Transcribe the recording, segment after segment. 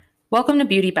Welcome to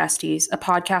Beauty Besties, a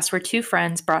podcast where two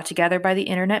friends brought together by the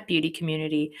internet beauty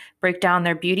community break down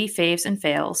their beauty faves and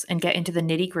fails and get into the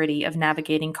nitty-gritty of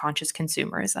navigating conscious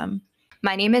consumerism.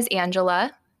 My name is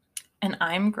Angela. And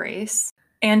I'm Grace.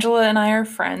 Angela and I are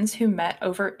friends who met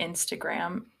over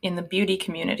Instagram in the beauty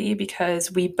community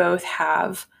because we both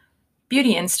have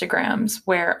beauty Instagrams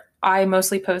where I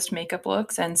mostly post makeup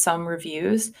looks and some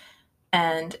reviews,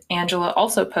 and Angela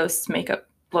also posts makeup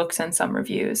looks and some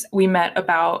reviews. We met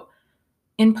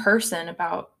in person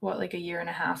about like a year and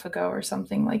a half ago or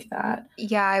something like that.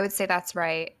 Yeah, I would say that's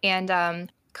right.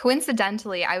 And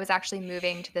coincidentally, I was actually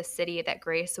moving to the city that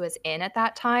Grace was in at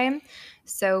that time.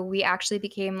 So we actually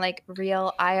became like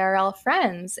real IRL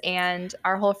friends, and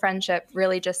our whole friendship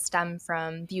really just stemmed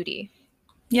from beauty.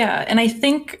 Yeah, and I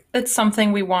think it's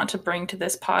something we want to bring to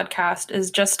this podcast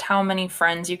is just how many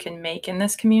friends you can make in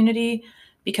this community,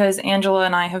 because Angela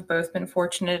and I have both been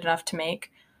fortunate enough to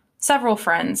make several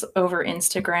friends over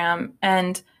Instagram.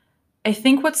 And I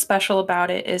think what's special about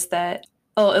it is that,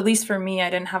 well, at least for me, I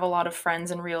didn't have a lot of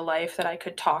friends in real life that I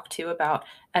could talk to about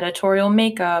editorial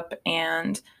makeup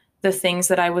and the things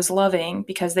that I was loving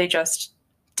because they just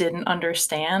didn't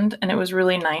understand. And it was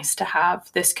really nice to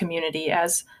have this community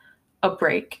as a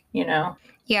break, you know?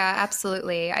 Yeah,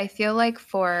 absolutely. I feel like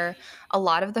for a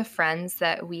lot of the friends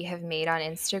that we have made on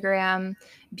Instagram,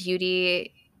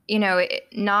 beauty,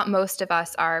 not most of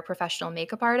us are professional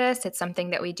makeup artists. It's something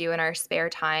that we do in our spare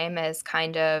time as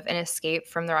kind of an escape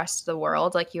from the rest of the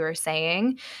world, like you were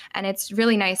saying. And it's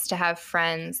really nice to have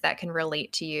friends that can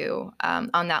relate to you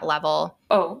on that level.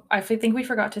 Oh, I think we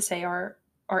forgot to say our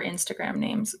Instagram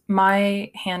names.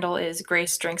 My handle is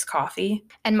Grace Drinks Coffee.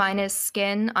 And mine is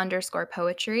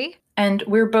skin_poetry. And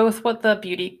we're both what the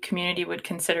beauty community would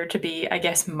consider to be, I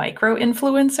guess, micro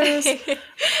influencers.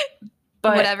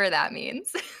 But whatever that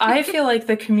means. I feel like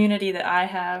the community that I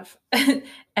have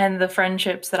and the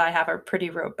friendships that I have are pretty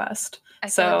robust.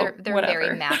 They're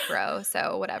very macro,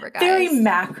 so whatever, guys. Very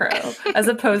macro, as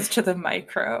opposed to the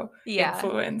micro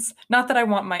influence. Not that I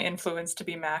want my influence to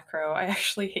be macro. I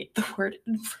actually hate the word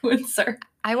influencer.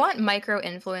 I want micro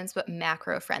influence, but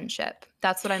macro friendship.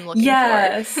 That's what I'm looking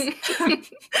for.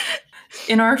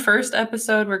 In our first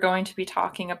episode, we're going to be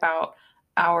talking about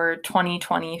our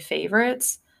 2020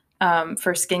 favorites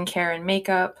for skincare and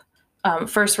makeup.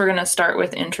 First, we're going to start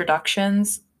with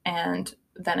introductions, and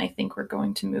then I think we're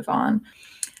going to move on.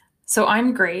 So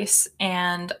I'm Grace,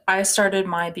 and I started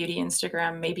my beauty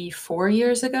Instagram maybe 4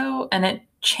 years ago, and it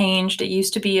changed. It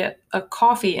used to be a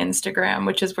coffee Instagram,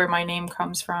 which is where my name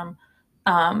comes from.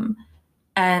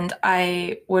 And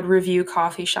I would review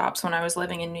coffee shops when I was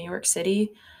living in New York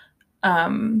City.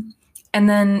 And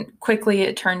then quickly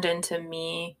it turned into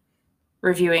me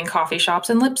reviewing coffee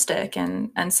shops and lipstick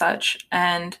and such.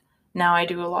 And now I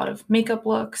do a lot of makeup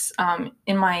looks.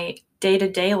 In my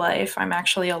day-to-day life, I'm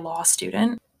actually a law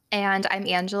student. And I'm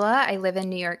Angela. I live in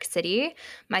New York City.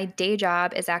 My day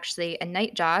job is actually a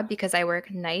night job because I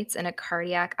work nights in a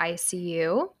cardiac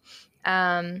ICU.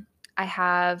 I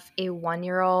have a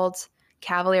 1-year-old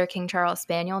Cavalier King Charles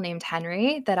Spaniel named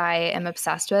Henry that I am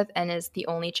obsessed with and is the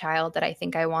only child that I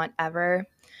think I want ever.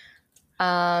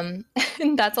 And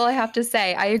that's all I have to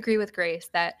say. I agree with Grace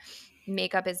that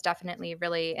makeup is definitely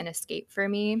really an escape for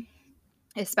me,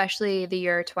 especially the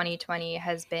year 2020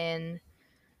 has been,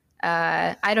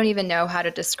 I don't even know how to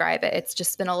describe it. It's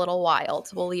just been a little wild.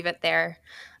 We'll leave it there.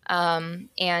 And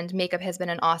makeup has been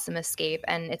an awesome escape,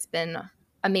 and it's been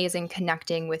amazing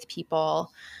connecting with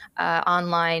people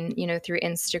online, through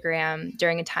Instagram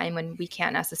during a time when we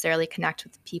can't necessarily connect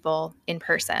with people in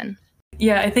person.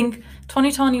 Yeah, I think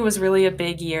 2020 was really a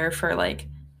big year for like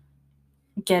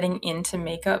getting into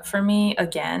makeup for me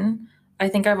again. I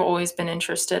think I've always been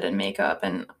interested in makeup,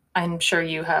 and I'm sure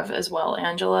you have as well,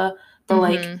 Angela. But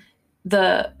like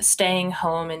the staying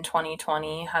home in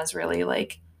 2020 has really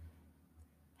like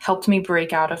helped me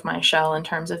break out of my shell in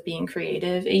terms of being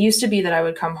creative. It used to be that I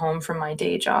would come home from my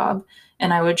day job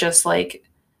and I would just like,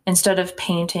 instead of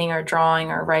painting or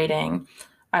drawing or writing,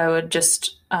 I would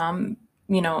just,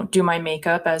 do my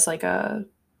makeup as like a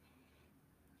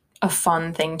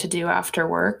fun thing to do after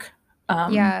work.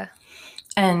 Yeah.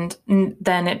 And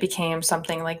then it became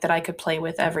something like that I could play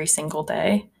with every single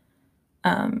day.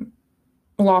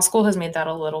 Law school has made that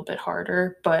a little bit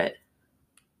harder, but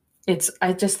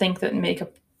I just think that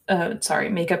makeup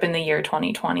in the year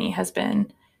 2020 has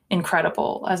been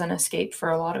incredible as an escape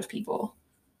for a lot of people.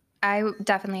 I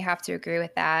definitely have to agree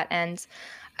with that. And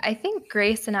I think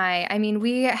Grace and I mean,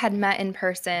 we had met in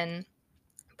person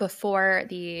before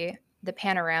the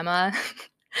panorama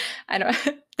I don't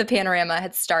the panorama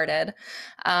had started.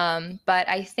 But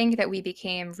I think that we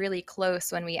became really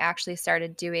close when we actually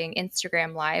started doing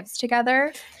Instagram lives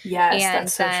together. Yes, that's And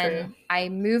so true. then I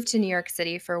moved to New York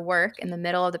City for work in the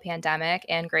middle of the pandemic,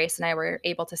 and Grace and I were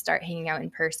able to start hanging out in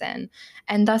person,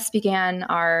 and thus began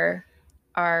our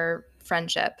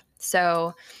friendship.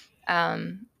 So,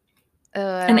 um, I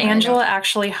And don't really know. Angela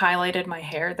actually highlighted my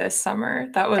hair this summer.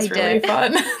 That I was really did.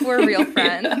 fun. We're real Yeah.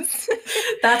 friends.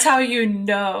 That's how you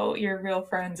know you're real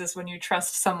friends is when you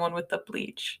trust someone with the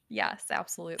bleach. Yes,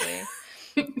 absolutely.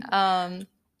 Um,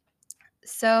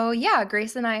 so yeah,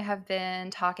 Grace and I have been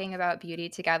talking about beauty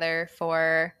together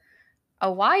for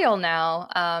a while now.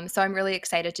 So I'm really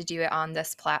excited to do it on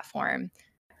this platform.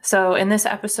 So, in this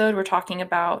episode, we're talking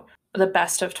about the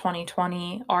best of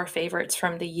 2020, our favorites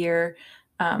from the year,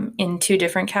 in two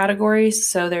different categories.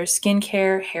 So, there's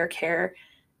skincare, hair care,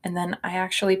 and then I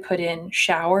actually put in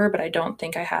shower, but I don't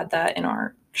think I had that in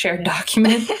our shared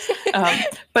document.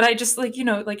 But I just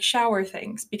like shower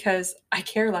things because I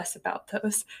care less about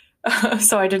those.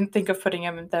 So, I didn't think of putting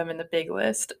them in the big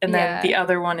list. And then the Yeah.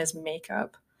 other one is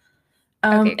makeup.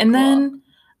 Okay, And cool. then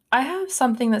I have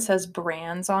something that says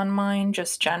brands on mine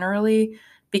just generally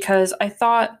because I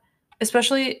thought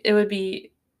especially it would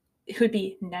be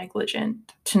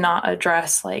negligent to not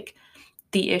address like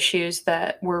the issues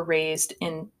that were raised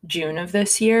in June of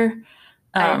this year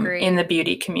I in agree. the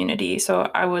beauty community. So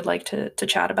I would like to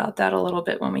chat about that a little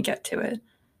bit when we get to it.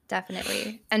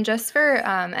 Definitely. And just for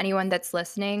anyone that's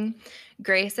listening,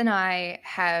 Grace and I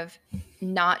have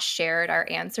not shared our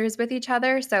answers with each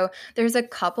other. So there's a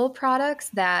couple products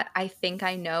that I think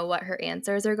I know what her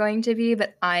answers are going to be,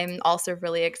 but I'm also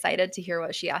really excited to hear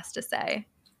what she has to say.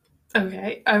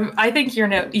 Okay, I think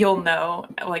you'll know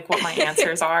like what my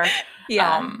answers are.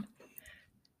 Yeah. Um,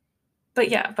 but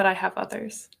yeah, but I have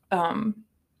others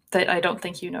that I don't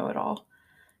think you know at all.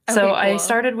 So Okay, I cool.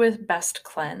 started with Best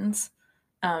Cleanse.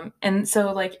 And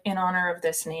so, like, in honor of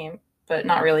this name, but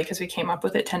not really because we came up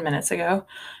with it 10 minutes ago,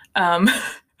 um,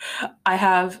 I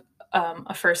have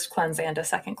a first cleanse and a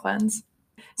second cleanse.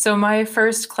 So, my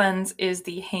first cleanse is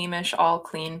the Hamish All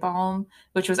Clean Balm,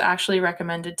 which was actually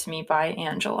recommended to me by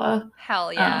Angela.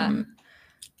 Hell yeah. Um,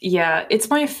 yeah, it's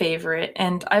my favorite.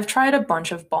 And I've tried a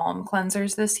bunch of balm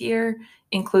cleansers this year,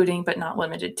 including but not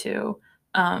limited to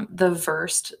the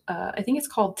Versed. I think it's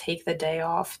called Take the Day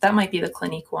Off. That might be the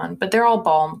Clinique one, but they're all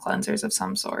balm cleansers of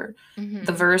some sort. The Hmm.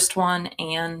 Versed one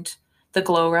and the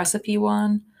Glow Recipe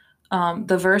one.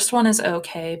 The Versed one is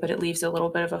okay, but it leaves a little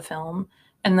bit of a film.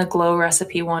 And the Glow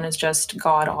Recipe one is just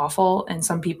god awful. And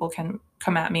some people can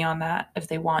come at me on that if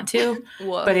they want to, but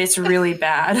Woof. it's really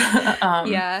bad.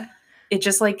 Yeah. It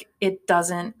just like it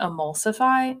doesn't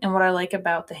emulsify. And what I like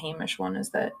about the Hamish one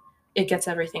is that it gets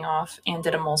everything off and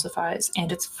it emulsifies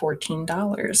and it's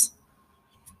 $14.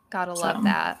 Gotta love So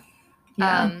that.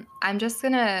 yeah. I'm just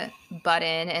gonna butt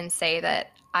in and say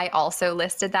that I also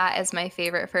listed that as my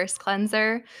favorite first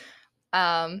cleanser.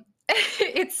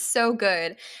 It's so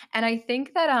good. And I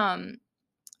think that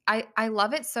I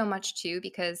love it so much too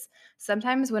because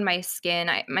sometimes when my skin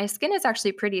is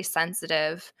actually pretty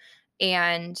sensitive,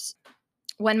 and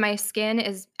when my skin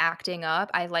is acting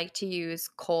up, I like to use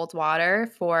cold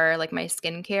water for like my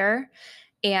skincare.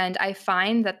 And I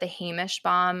find that the Hamish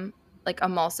balm like It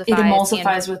emulsifies and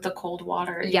emulsifies with the cold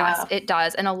water. yes, Yeah. it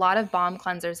does. And a lot of balm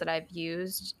cleansers that I've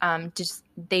used, just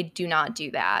they do not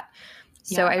do that.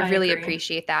 So Yeah, I I really agree.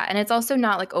 appreciate that. And it's also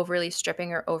not like overly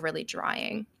stripping or overly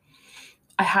drying.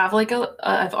 I have like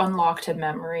I've unlocked a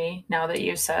memory now that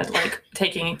you said like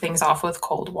taking things off with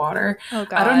cold water. Oh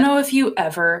I don't God. know if you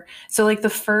ever, so like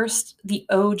the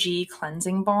OG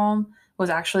cleansing balm was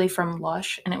actually from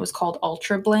Lush and it was called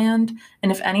Ultra Bland.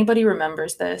 And if anybody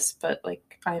remembers this, but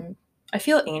like I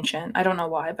feel ancient. I don't know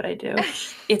why, but I do.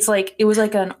 It's like it was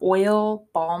like an oil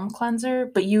balm cleanser,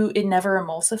 but it never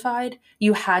emulsified.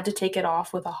 You had to take it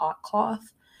off with a hot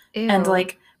cloth. And Ew.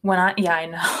 like yeah, I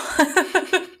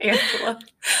know. Angela.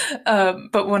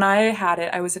 But when I had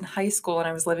it, I was in high school and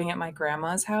I was living at my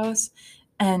grandma's house,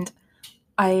 and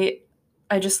I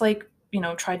I just like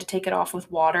tried to take it off with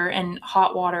water and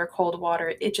hot water, cold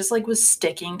water. It just like was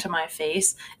sticking to my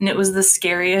face, and it was the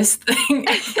scariest thing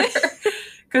ever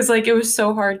because like it was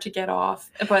so hard to get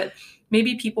off. But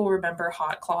maybe people remember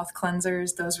hot cloth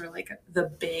cleansers; those were like the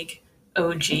big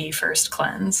OG first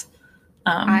cleanse.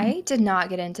 Um, I did not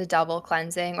get into double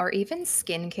cleansing or even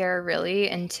skincare really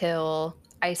until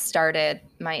I started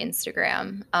my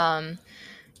Instagram. I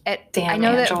Damn,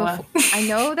 know that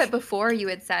Angela. before you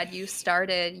had said you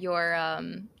started your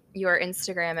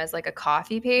Instagram as like a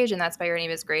coffee page, and that's why your name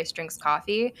is Grace Drinks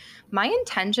Coffee. My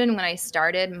intention when I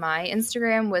started my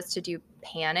Instagram was to do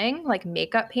panning, like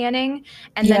makeup panning,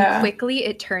 and then Yeah. quickly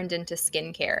it turned into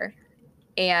skincare.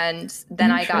 And then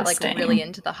I got like really Interesting.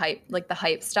 into the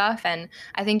hype stuff. And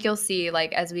I think you'll see,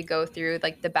 like, as we go through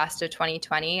like the best of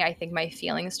 2020, I think my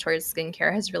feelings towards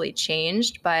skincare has really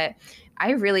changed. But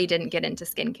I really didn't get into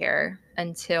skincare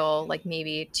until like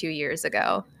maybe 2 years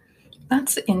ago.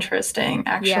 That's interesting,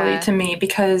 actually, Yeah. to me,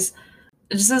 because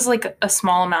just as like a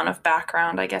small amount of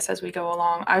background, I guess, as we go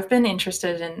along, I've been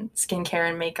interested in skincare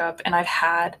and makeup, and I've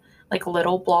had like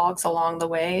little blogs along the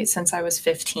way since I was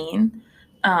 15.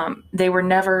 They were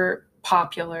never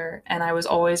popular, and I was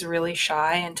always really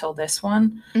shy until this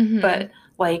one. Mm-hmm. But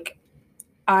like,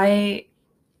 I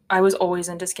I was always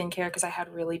into skincare because I had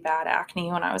really bad acne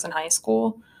when I was in high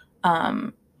school,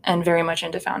 um, and very much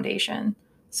into foundation.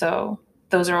 So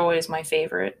those are always my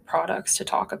favorite products to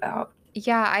talk about.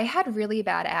 Yeah, I had really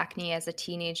bad acne as a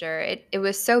teenager. It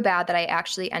was so bad that I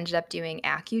actually ended up doing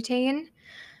Accutane.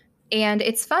 And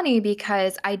it's funny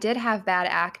because I did have bad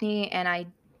acne and I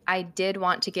did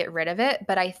want to get rid of it,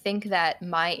 but I think that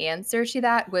my answer to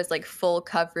that was like full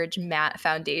coverage matte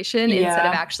foundation instead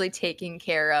of Yeah. actually taking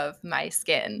care of my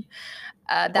skin.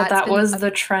 Well, That's that been was a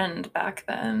the trend back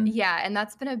then. Yeah, and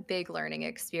that's been a big learning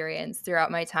experience throughout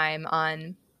my time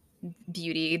on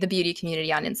the beauty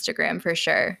community on Instagram for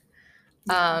sure.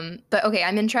 Yeah. But okay,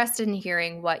 I'm interested in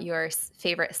hearing what your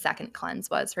favorite second cleanse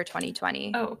was for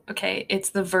 2020. Oh, okay. It's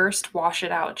the Versed Wash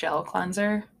It Out Gel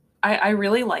Cleanser. I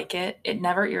really like it. It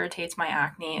never irritates my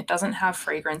acne. It doesn't have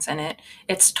fragrance in it.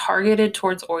 It's targeted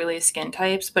towards oily skin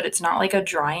types, but it's not like a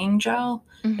drying gel.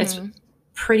 It's Mm-hmm.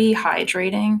 pretty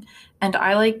hydrating, and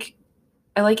I like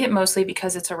it mostly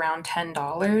because it's around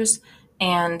 $10,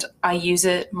 and I use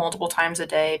it multiple times a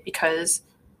day because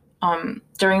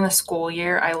during the school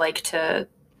year I like to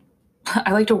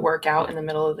work out in the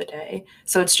middle of the day.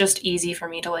 So it's just easy for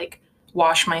me to like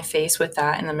wash my face with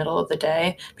that in the middle of the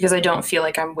day because I don't feel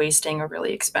like I'm wasting a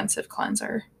really expensive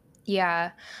cleanser.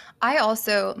 Yeah. I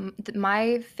also,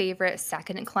 my favorite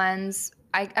second cleanse,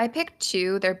 I picked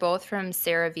two. They're both from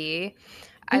CeraVe.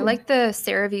 I Ooh. like the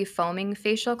CeraVe foaming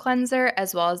facial cleanser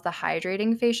as well as the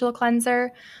hydrating facial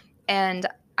cleanser. And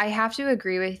I have to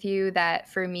agree with you that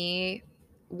for me,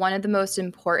 one of the most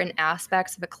important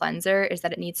aspects of a cleanser is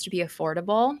that it needs to be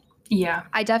affordable. Yeah.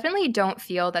 I definitely don't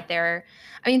feel that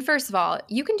I mean, first of all,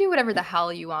 you can do whatever the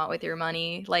hell you want with your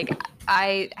money. Like,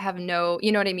 I have no,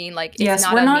 you know what I mean? Like, it's Yes,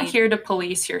 not we're on not me. here to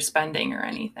police your spending or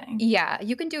anything. Yeah,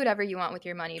 you can do whatever you want with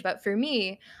your money. But for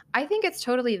me, I think it's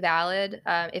totally valid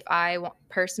if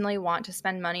personally want to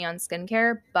spend money on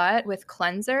skincare. But with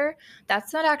cleanser,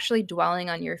 that's not actually dwelling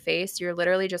on your face. You're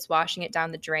literally just washing it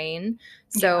down the drain.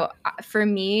 Yeah. So for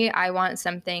me, I want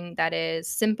something that is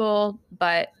simple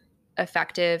but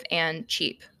effective and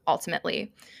cheap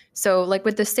ultimately. So like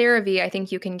with the CeraVe, I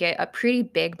think you can get a pretty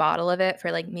big bottle of it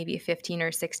for like maybe 15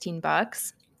 or 16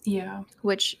 bucks, Yeah.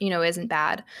 which isn't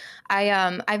bad.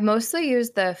 I've mostly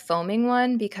used the foaming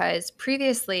one because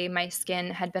previously my skin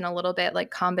had been a little bit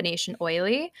like combination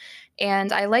oily,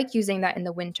 and I like using that in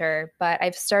the winter, but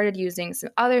I've started using some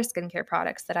other skincare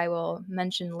products that I will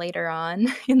mention later on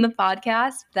in the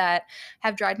podcast that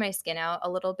have dried my skin out a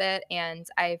little bit, and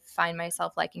I find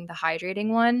myself liking the hydrating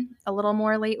one a little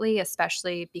more lately,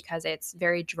 especially because it's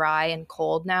very dry and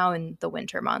cold now in the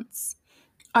winter months.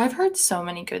 I've heard so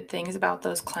many good things about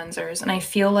those cleansers, and I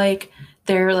feel like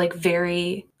they're like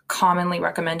very commonly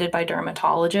recommended by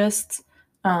dermatologists.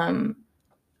 Um,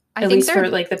 I at think least for they're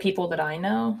like the people that I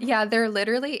know. Yeah, they're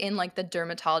literally in like the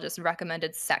dermatologist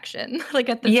recommended section, like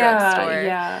at the Yeah, drugstore.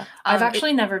 yeah. I've It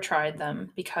actually never tried them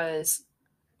because,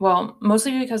 well,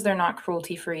 mostly because they're not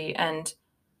cruelty free, and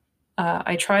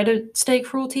I try to stay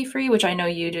cruelty free, which I know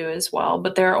you do as well.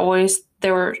 But there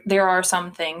are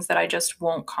some things that I just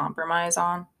won't compromise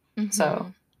on. So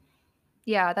Mhm.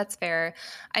 Yeah, that's fair.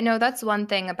 I know that's one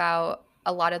thing about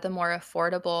a lot of the more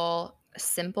affordable,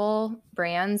 simple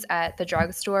brands at the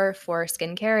drugstore for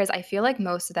skincare is I feel like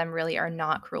most of them really are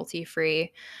not cruelty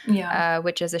free, yeah,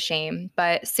 which is a shame.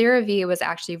 But CeraVe was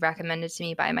actually recommended to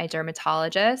me by my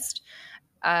dermatologist.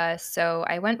 So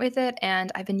I went with it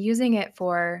and I've been using it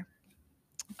for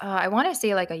I want to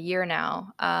say like a year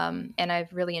now, and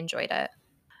I've really enjoyed it.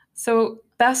 so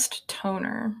best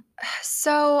toner.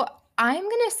 So I'm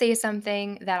going to say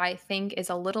something that I think is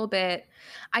a little bit,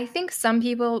 I think some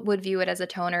people would view it as a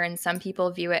toner and some people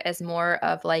view it as more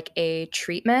of like a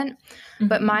treatment.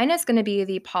 But Hmm. mine is going to be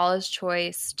the Paula's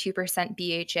Choice 2%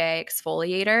 BHA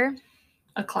exfoliator.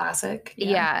 A classic. Yeah,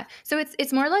 Yeah. So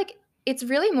it's more like, it's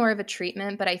really more of a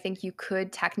treatment, but I think you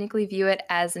could technically view it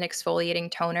as an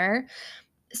exfoliating toner.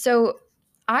 So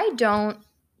I don't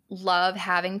love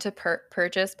having to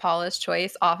purchase Paula's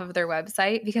Choice off of their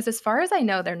website because, as far as I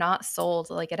know, they're not sold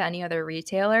like at any other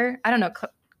retailer. I don't know.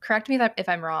 Correct me if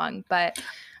I'm wrong, but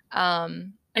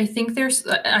um, I think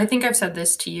I've said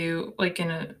this to you like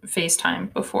in a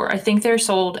FaceTime before. I think they're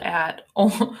sold at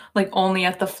like only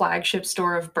at the flagship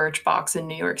store of Birchbox in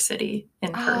New York City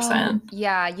in oh, person.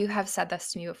 yeah, you have said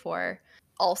this to me before.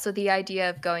 Also, the idea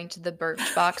of going to the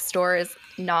Birchbox store is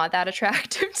not that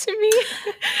attractive to me.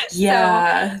 So,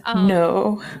 Yeah, um,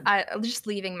 no. I just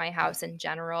leaving my house in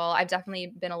general. I've definitely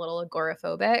been a little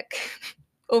agoraphobic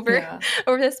over Yeah.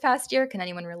 over this past year. Can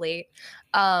anyone relate?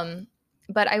 Um,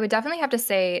 but I would definitely have to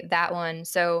say that one.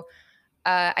 So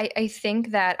I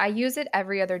think that I use it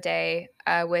every other day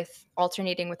with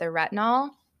alternating with a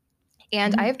retinol.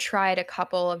 And I Mm. have tried a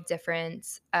couple of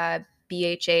different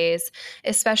BHAs,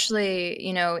 especially,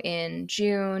 in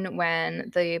June when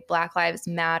the Black Lives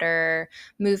Matter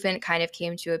movement kind of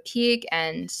came to a peak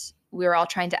and we were all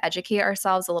trying to educate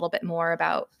ourselves a little bit more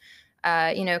about,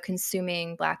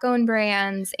 consuming Black owned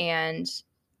brands and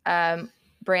um,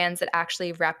 brands that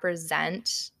actually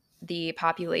represent the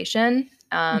population.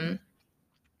 Mhm.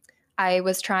 I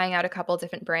was trying out a couple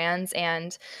different brands,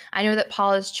 and I know that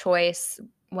Paula's Choice,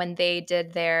 when they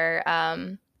did their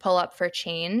pull up for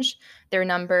change, their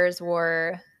numbers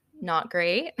were not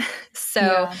great. So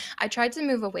Yeah. I tried to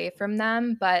move away from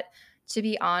them, but to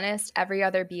be honest, every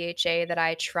other BHA that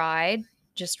I tried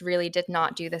just really did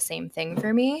not do the same thing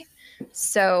for me.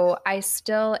 So I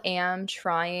still am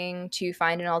trying to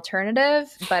find an alternative,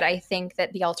 but I think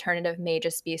that the alternative may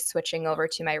just be switching over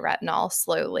to my retinol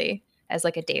slowly as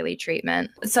like a daily treatment.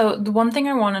 So the one thing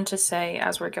I wanted to say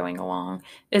as we're going along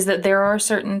is that there are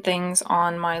certain things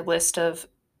on my list of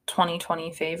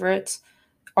 2020 favorites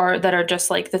are that are just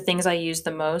like the things I use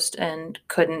the most and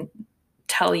couldn't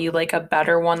tell you like a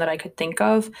better one that I could think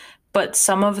of. But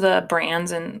some of the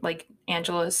brands and like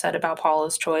Angela said about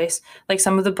Paula's Choice, like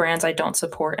some of the brands I don't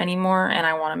support anymore and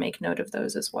I want to make note of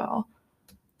those as well.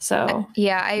 So,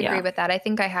 Yeah, I agree yeah. with that. I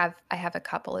think I have a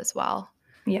couple as well.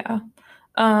 Yeah.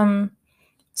 Um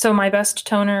So my best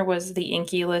toner was the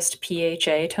Inky List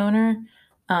PHA toner,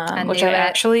 I which I knew it.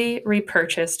 actually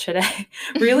repurchased today.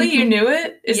 Really? You knew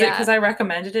it? Is it Yeah. because I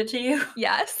recommended it to you?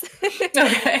 Yes.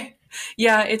 Okay.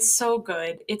 Yeah, it's so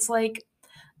good. It's like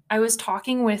I was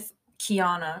talking with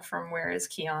Kiana from Where is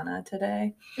Kiana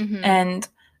today, hmm and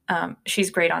she's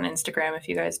great on Instagram. If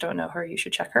you guys don't know her, you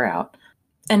should check her out.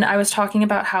 And I was talking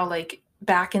about how, like,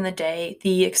 back in the day,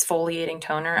 the exfoliating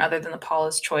toner, other than the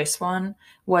Paula's Choice one,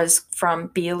 was from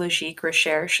Biologique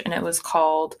Recherche, and it was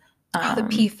called, Oh, the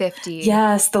P50.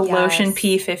 yes, the Lotion Yes.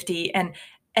 P50. And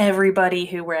everybody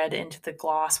who read into the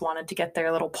gloss wanted to get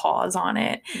their little paws on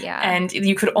it. Yeah. And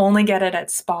you could only get it at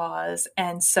spas.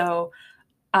 And so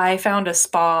I found a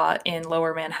spa in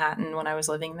Lower Manhattan when I was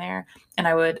living there, and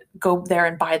I would go there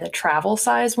and buy the travel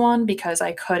size one because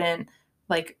I couldn't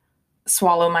like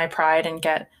swallow my pride and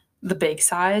get the big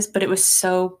size, but it was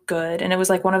so good. And it was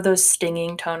like one of those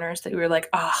stinging toners that we were like,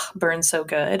 ah, burns so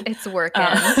good. It's working.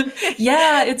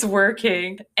 Yeah, it's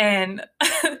working. And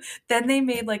then they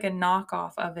made like a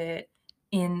knockoff of it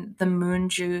in the Moon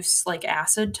Juice like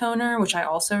acid toner, which I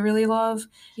also really love.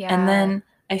 And Yeah. then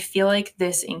I feel like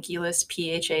this Inky List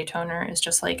PHA toner is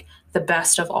just like the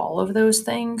best of all of those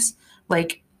things.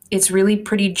 Like it's really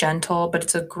pretty gentle, but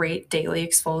it's a great daily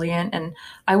exfoliant. And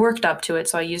I worked up to it,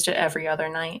 so I used it every other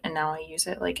night, and now I use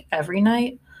it like every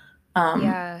night. Um,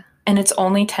 Yeah. and it's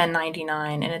only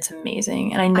 $10.99, and it's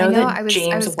amazing. And I I know know. that I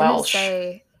James was gonna Welsh,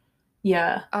 say.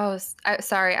 yeah, Oh,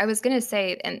 sorry. I was gonna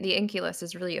say, and the Inculus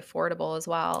is really affordable as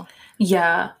well.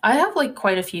 yeah, I have like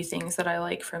quite a few things that I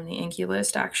like from the Inky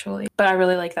List actually, but I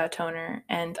really like that toner.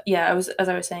 And yeah, I was as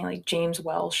I was saying, like James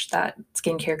Welsh, that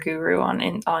skincare guru on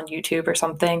YouTube or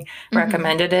something, hmm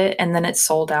recommended it, and then it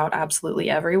sold out absolutely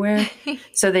everywhere.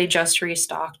 So they just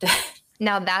restocked it.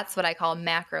 Now that's what I call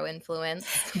macro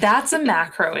influence. That's a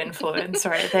macro influence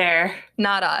right there.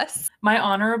 Not us. My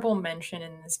honorable mention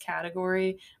in this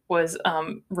category was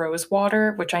rose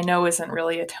water, which I know isn't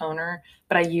really a toner,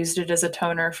 but I used it as a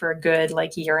toner for a good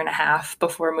like year and a half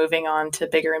before moving on to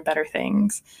bigger and better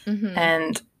things. hmm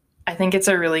And I think it's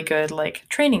a really good like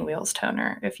training wheels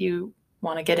toner if you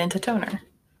want to get into toner.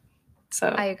 I So,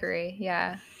 agree.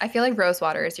 Yeah. I feel like rose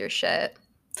water is your shit.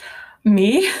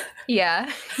 me?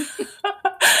 Yeah.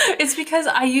 It's because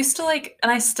I used to like,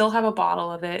 and I still have a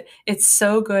bottle of it. It's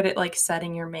so good at like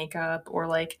setting your makeup or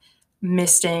like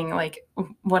misting. Like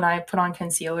when I put on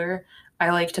concealer, I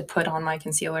like to put on my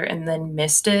concealer and then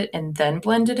mist it and then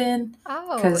blend it in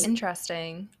Oh, because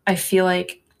interesting. I feel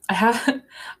like I have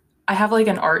I have like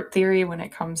an art theory when it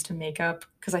comes to makeup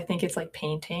because I think it's like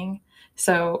painting.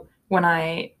 So when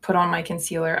I put on my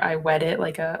concealer, I wet it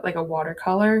like a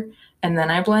watercolor and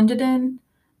then I blend it in.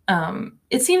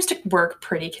 It seems to work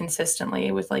pretty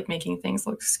consistently with like making things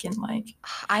look skin-like.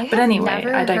 I But have anyway, I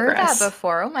never heard that digress.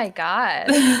 before. Oh my God.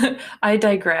 I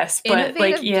digress, but like,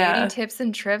 Innovative beauty yeah. tips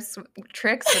and tricks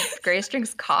with Grace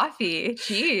Drinks Coffee.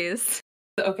 Jeez.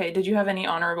 Okay, did you have any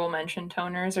honorable mention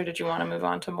toners or did you want to move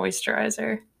on to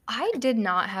moisturizer? I did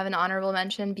not have an honorable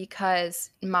mention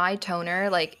because my toner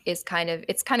like is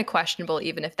it's kind of questionable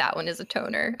even if that one is a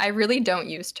toner. I really don't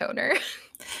use toner.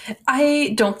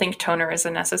 I don't think toner is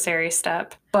a necessary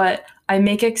step, but I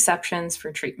make exceptions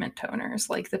for treatment toners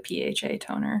like the PHA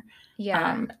toner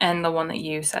Yeah. and the one that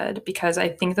you said, because I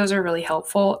think those are really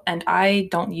helpful and I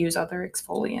don't use other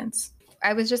exfoliants.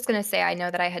 I was just going to say, I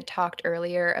know that I had talked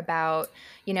earlier about,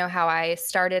 how I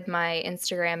started my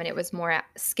Instagram and it was more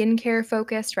skincare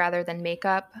focused rather than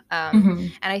makeup. Hmm.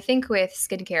 And I think with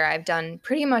skincare, I've done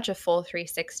pretty much a full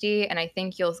 360. And I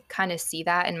think you'll kind of see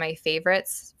that in my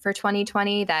favorites for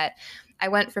 2020 that I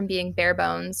went from being bare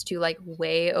bones to like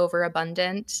way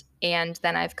overabundant. And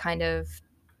then I've kind of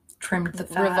Trimmed the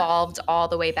fat. revolved all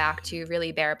the way back to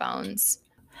really bare bones.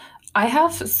 I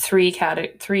have three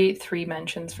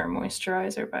mentions for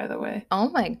moisturizer, by the way. Oh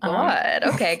my Um, God.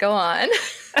 Okay, go on.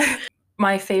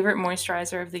 my favorite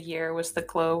moisturizer of the year was the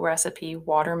Glow Recipe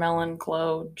Watermelon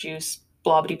Glow Juice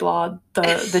blah blah blah,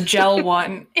 the gel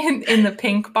one in the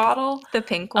pink bottle, The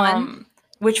pink one. um,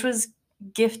 which was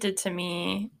gifted to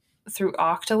me through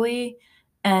Octoly,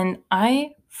 and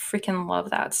I freaking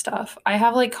love that stuff. I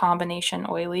have like combination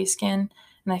oily skin,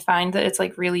 and I find that it's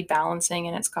like really balancing,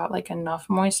 and it's got like enough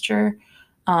moisture.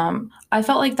 I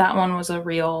felt like that one was a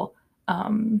real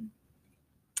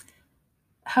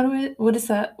what is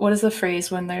that, what is the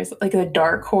phrase when there's like a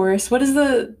dark horse, what is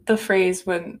the phrase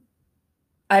when,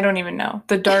 I don't even know,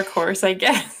 the dark horse, I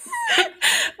guess.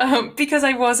 Because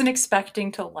I wasn't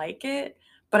expecting to like it,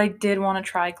 but I did want to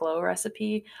try Glow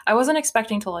Recipe. I wasn't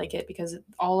expecting to like it because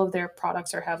all of their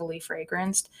products are heavily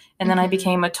fragranced, and then I Mhm.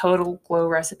 became a total Glow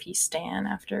Recipe stan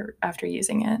after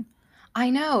using it. I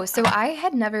know. So I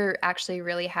had never actually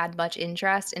really had much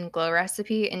interest in Glow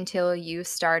Recipe until you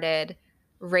started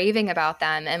raving about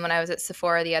them. And when I was at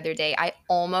Sephora the other day, I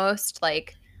almost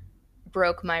like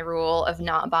broke my rule of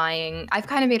not buying. I've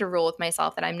kind of made a rule with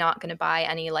myself that I'm not going to buy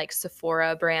any like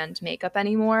Sephora brand makeup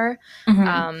anymore,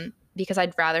 Hmm. because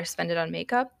I'd rather spend it on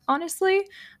makeup, honestly.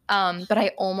 But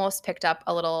I almost picked up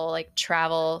a little like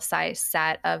travel size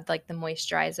set of like the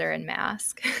moisturizer and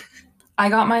mask. I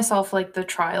got myself like the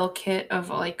trial kit of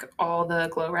like all the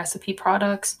Glow Recipe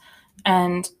products,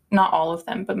 and not all of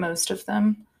them, but most of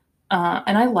them.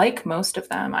 And I like most of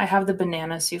them. I have the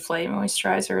banana souffle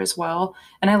moisturizer as well,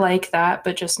 and I like that,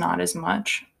 but just not as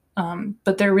much.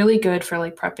 But they're really good for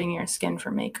like prepping your skin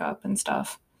for makeup and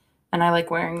stuff. And I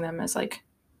like wearing them as like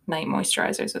night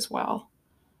moisturizers as well.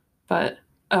 But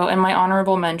oh, and my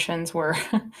honorable mentions were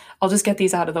I'll just get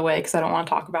these out of the way because I don't want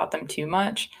to talk about them too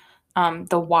much.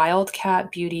 The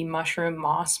Wildcat Beauty Mushroom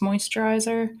Moss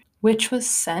Moisturizer, which was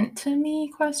sent to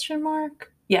me, question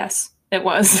mark. Yes, it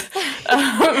was.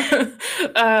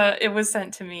 It was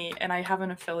sent to me, and I have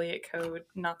an affiliate code.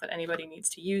 Not that anybody needs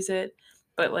to use it,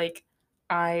 but like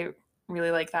I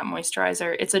really like that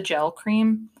moisturizer. It's a gel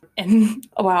cream. And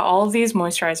wow, all of these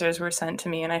moisturizers were sent to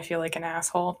me, and I feel like an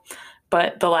asshole.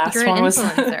 But the You're last an one was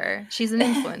influencer. She's an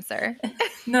influencer.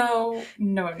 no,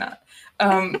 no, I'm not.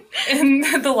 And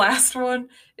the last one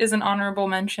is an honorable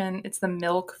mention. It's the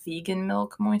Milk Vegan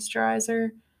Milk Moisturizer.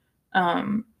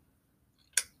 Um,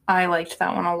 I liked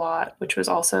that one a lot, which was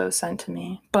also sent to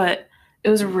me, but it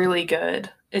was really good.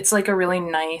 It's like a really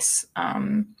nice,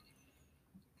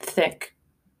 thick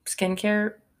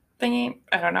skincare thingy.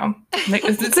 I don't know.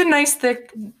 It's a nice,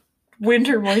 thick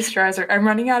winter moisturizer. I'm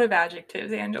running out of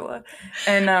adjectives, Angela.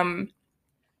 And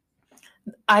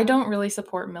I don't really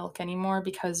support Milk anymore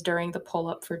because during the pull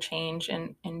up for change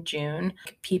in June,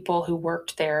 people who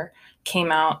worked there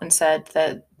came out and said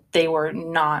that they were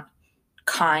not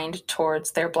kind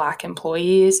towards their Black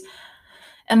employees.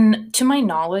 And to my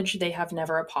knowledge, they have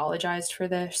never apologized for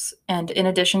this. And in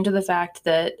addition to the fact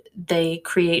that they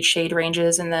create shade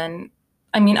ranges, and then,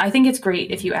 I mean, I think it's great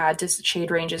if you add to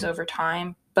shade ranges over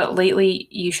time, but lately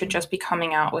you should just be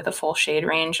coming out with a full shade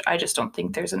range. I just don't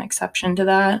think there's an exception to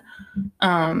that.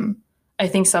 Um, I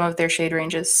think some of their shade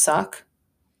ranges suck,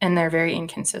 and they're very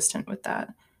inconsistent with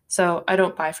that. So I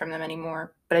don't buy from them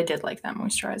anymore, but I did like that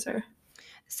moisturizer.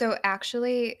 So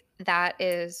actually, that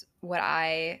is what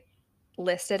I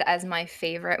listed as my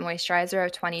favorite moisturizer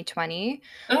of 2020.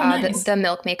 Oh, The nice.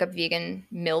 Milk Makeup Vegan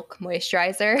Milk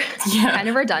Moisturizer. Yeah. Kind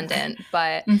of redundant,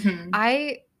 but Hmm.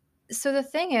 I. So the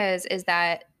thing is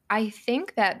that I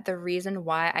think that the reason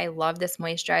why I love this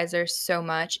moisturizer so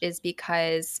much is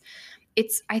because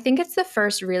I think it's the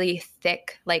first really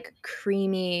thick, like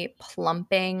creamy,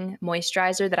 plumping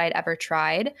moisturizer that I'd ever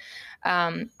tried.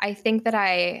 I think that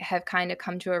I have kind of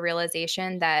come to a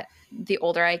realization that the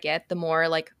older I get, the more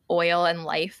like oil and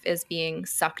life is being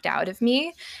sucked out of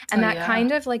me. Oh And that yeah.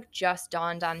 kind of like just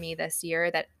dawned on me this year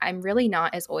that I'm really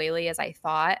not as oily as I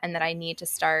thought, and that I need to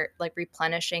start like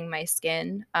replenishing my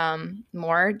skin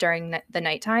more during the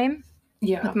nighttime with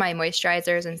Yeah. my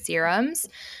moisturizers and serums.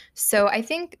 So I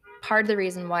think part of the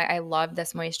reason why I love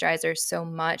this moisturizer so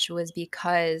much was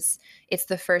because it's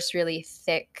the first really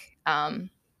thick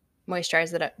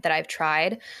moisturizer that I've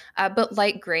tried. But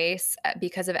like Grace,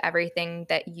 because of everything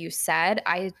that you said,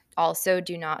 I also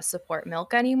do not support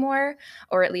Milk anymore,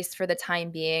 or at least for the time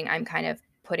being, I'm kind of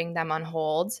putting them on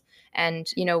hold and,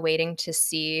 waiting to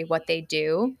see what they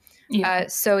do. Yeah.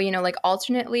 So, like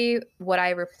alternately, what I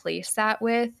replace that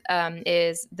with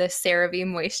is the CeraVe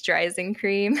moisturizing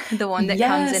cream, the one that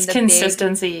comes Yes, in the big,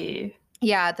 consistency.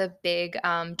 yeah, the big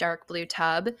dark blue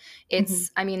tub.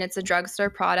 Mhm. It's a drugstore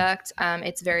product.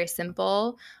 It's very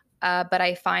simple, but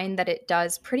I find that it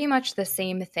does pretty much the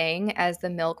same thing as the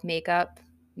Milk Makeup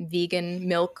vegan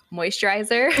milk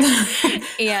moisturizer.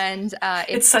 And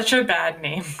It's such a bad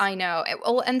name. I know.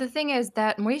 Well, and the thing is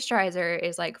that moisturizer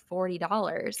is like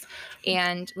 $40.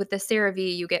 And with the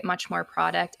CeraVe, you get much more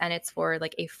product, and it's for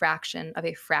like a fraction of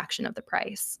the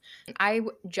price.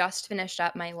 Just finished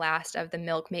up my last of the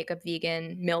Milk Makeup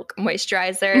Vegan Milk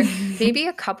Moisturizer maybe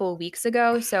a couple weeks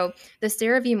ago. So the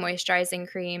CeraVe moisturizing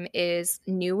cream is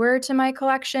newer to my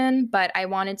collection, but I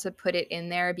wanted to put it in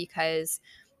there because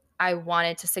I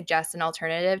wanted to suggest an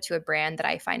alternative to a brand that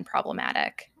I find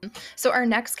problematic. So our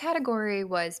next category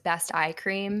was best eye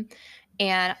cream.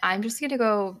 And I'm just going to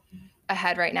go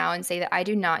ahead right now and say that I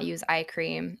do not use eye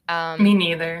cream. Me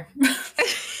neither.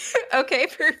 Okay,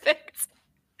 perfect.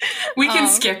 We can Um,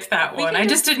 skip that we one. can I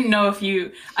just just didn't know if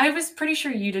you. I was pretty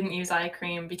sure you didn't use eye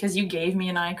cream because you gave me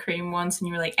an eye cream once and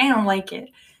you were like, I don't like it.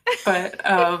 But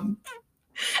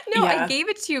No, I yeah, gave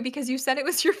it to you because you said it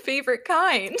was your favorite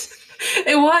kind.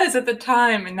 it was at the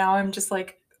time. And now I'm just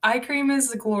like, eye cream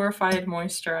is a glorified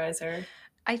moisturizer.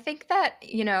 I think that,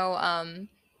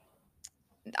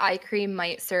 eye cream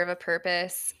might serve a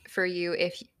purpose for you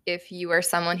if you are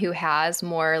someone who has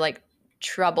more like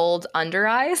troubled under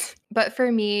eyes. But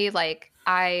for me, like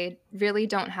I really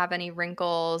don't have any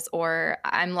wrinkles, or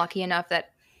I'm lucky enough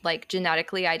that like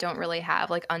genetically I don't really have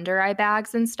like under eye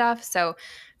bags and stuff. So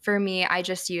for me, I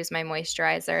just use my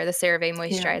moisturizer, the CeraVe Yeah.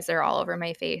 moisturizer, all over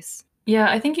my face. Yeah,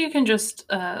 I think you can just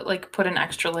like put an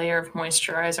extra layer of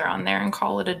moisturizer on there and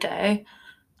call it a day.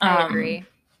 I Um, agree.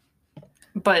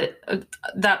 but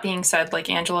that being said, like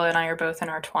Angela and I are both in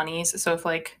our 20s, so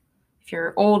if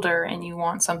you're older and you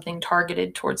want something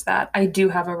targeted towards that, I do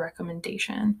have a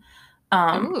recommendation.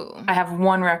 Ooh. I have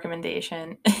one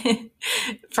recommendation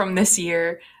from this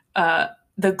year.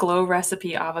 The Glow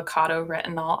Recipe Avocado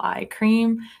Retinol Eye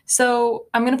Cream. So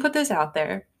I'm going to put this out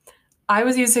there. I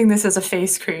was using this as a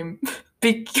face cream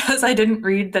because I didn't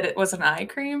read that it was an eye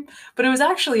cream, but it was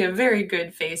actually a very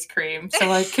good face cream. So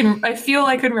I feel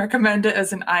I could recommend it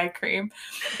as an eye cream.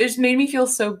 It just made me feel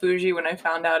so bougie when I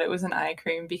found out it was an eye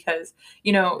cream because,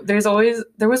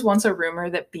 there was once a rumor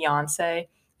that Beyonce,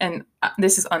 and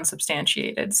this is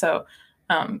unsubstantiated. So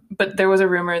but there was a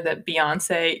rumor that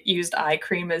Beyonce used eye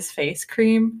cream as face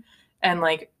cream and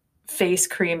like face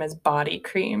cream as body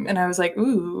cream. And I was like,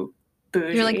 ooh,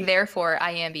 You're like, bougie. therefore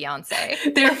I am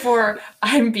Beyonce. Therefore,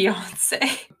 I'm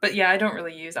Beyonce. But yeah, I don't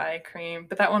really use eye cream,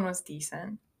 but that one was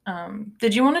decent.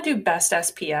 Did you want to do best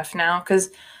SPF now?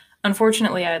 Because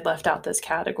unfortunately, I had left out this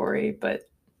category, but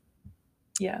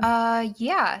yeah.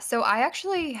 Yeah. So I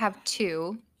actually have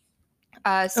two.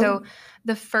 So Oh,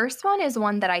 the first one is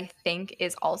one that I think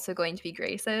is also going to be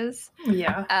Grace's.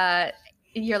 yeah. Uh,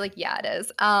 you're like, yeah, it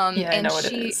is. Yeah, I And know what it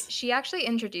she is. she actually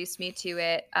introduced me to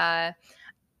it.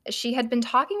 She had been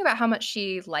talking about how much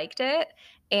she liked it,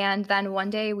 and then one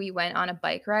day we went on a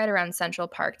bike ride around Central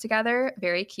Park together.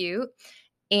 Very cute.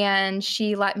 And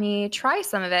she let me try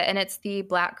some of it, and it's the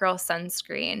Black Girl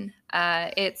sunscreen.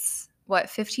 It's what,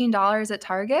 $15 at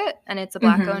Target, and it's a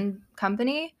black Mm-hmm. owned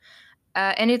company.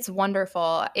 And it's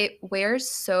wonderful. It wears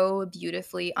so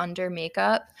beautifully under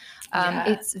makeup. Yeah,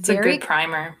 It's it's a good very,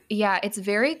 primer. yeah, it's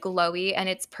very glowy, and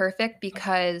it's perfect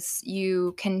because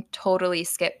you can totally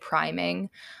skip priming.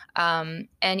 And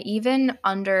even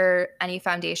under any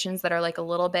foundations that are like a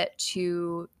little bit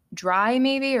too dry,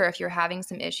 maybe, or if you're having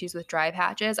some issues with dry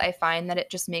patches, I find that it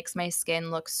just makes my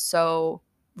skin look so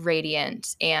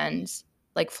radiant and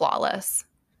like flawless.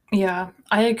 Yeah,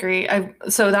 I agree.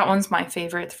 So that one's my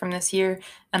favorite from this year,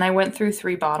 and I went through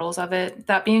 3 bottles of it.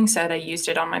 That being said, I used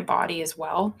it on my body as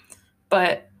well,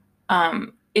 but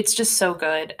it's just so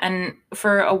good. And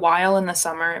for a while in the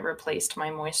summer, it replaced my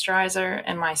moisturizer,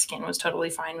 and my skin was totally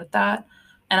fine with that.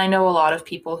 And I know a lot of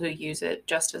people who use it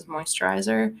just as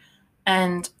moisturizer.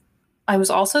 And I was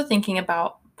also thinking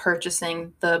about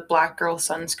purchasing the Black Girl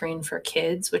sunscreen for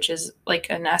kids, which is like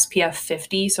an SPF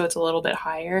 50, so it's a little bit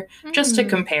higher, just to Hmm.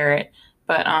 compare it.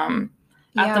 But at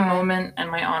the Yeah. moment, and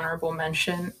my honorable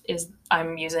mention is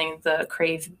I'm using the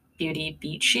Crave Beauty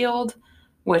Beat Shield,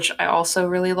 which I also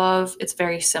really love. It's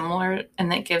very similar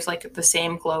and it gives like the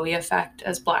same glowy effect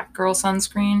as Black Girl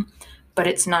sunscreen, but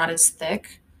it's not as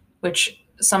thick, which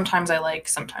sometimes I like,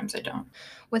 sometimes I don't.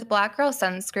 With Black Girl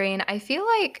sunscreen, I feel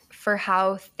like for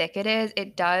how thick it is,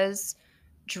 it does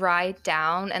dry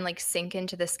down and like sink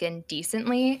into the skin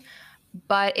decently,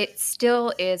 but it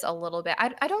still is a little bit, I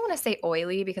don't want to say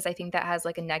oily because I think that has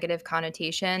like a negative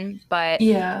connotation, but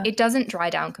Yeah. it doesn't dry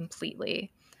down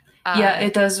completely. Yeah, Uh,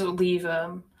 it does leave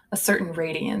a certain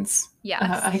radiance, yes,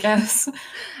 I guess.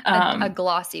 a Um,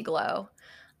 glossy glow.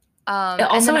 And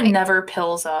Also, then it never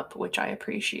pills up, which I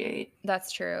appreciate.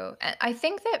 that's true. And I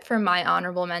think that for my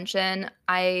honorable mention,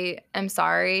 I am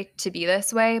sorry to be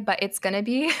this way, but it's going to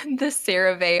be the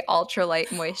CeraVe Ultralight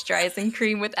Moisturizing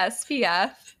Cream with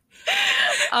SPF.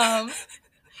 Um,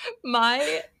 my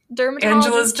Angela's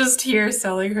dermatologist, just here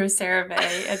selling her CeraVe,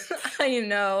 and I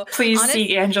know. please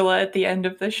see Angela at the end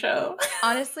of the show.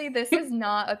 Honestly, this is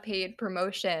not a paid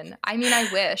promotion. I mean,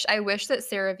 I wish. I wish that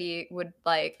CeraVe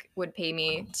would pay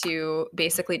me to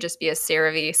basically just be a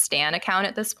CeraVe Stan account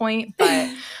at this point, but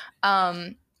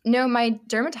um no, my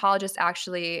dermatologist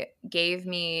actually gave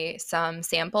me some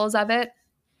samples of it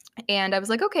and I was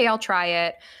like, okay, I'll try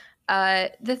it.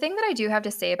 The thing that I do have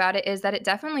to say about it is that it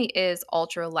definitely is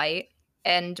ultra light.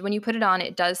 And when you put it on,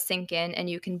 it does sink in, and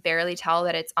you can barely tell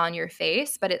that it's on your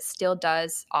face, but it still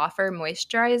does offer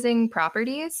moisturizing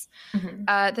properties.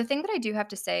 Mhm. The thing that I do have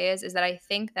to say is that I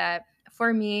think that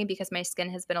for me, because my skin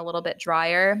has been a little bit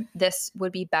drier, this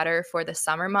would be better for the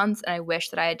summer months. And I wish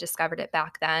that I had discovered it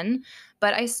back then.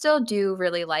 But I still do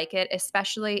really like it,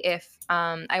 especially if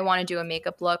I want to do a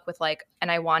makeup look with like, and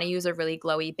I want to use a really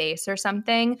glowy base or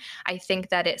something. I think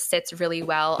that it sits really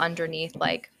well underneath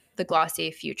like the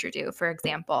Glossier Future Dew, for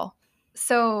example.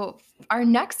 So our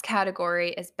next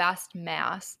category is best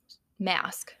mask. Yeah,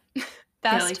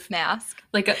 Best mask.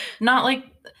 not like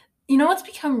you know what's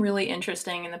become really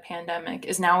interesting in the pandemic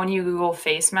is now when you Google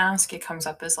face mask, it comes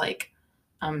up as like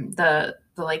the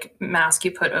like mask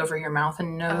you put over your mouth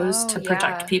and nose Oh, to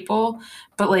protect yeah. people.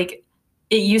 But like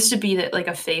it used to be that like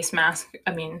a face mask,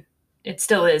 I mean, it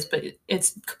still is, but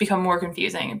it's become more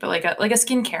confusing. But like a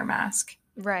skincare mask.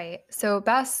 Right. So,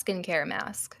 best skincare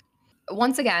mask.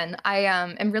 Once again, I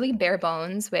am really bare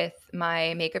bones with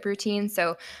my makeup routine.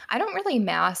 So, I don't really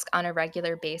mask on a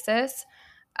regular basis.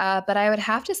 But I would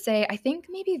have to say, I think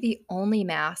maybe the only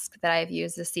mask that I've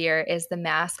used this year is the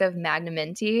Mask of Magnum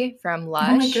from Oh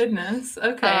my Lush. goodness.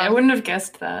 Okay, I Um, wouldn't have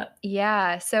guessed that.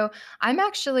 yeah. So, I'm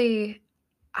actually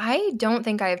I don't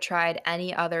think I have tried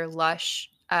any other Lush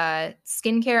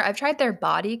skincare. I've tried their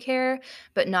body care,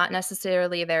 but not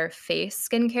necessarily their face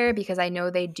skincare because I know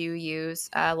they do use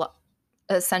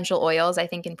essential oils, I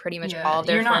think, in pretty much all Yeah, of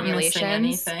their you're not missing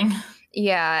formulations. anything.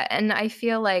 Yeah. And I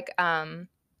feel like I'm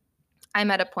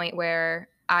at a point where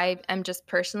I am just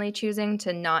personally choosing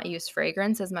to not use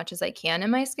fragrance as much as I can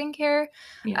in my skincare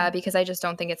Yeah. because I just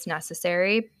don't think it's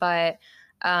necessary. But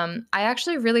I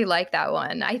actually really like that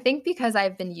one. I think because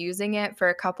I've been using it for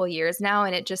a couple years now,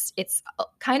 and it's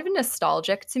kind of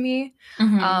nostalgic to me.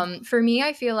 Hmm. For me,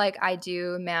 I feel like I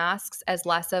do masks as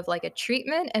less of like a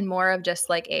treatment and more of just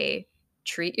like a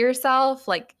treat yourself,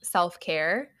 like self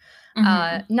care.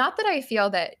 Hmm. Not that I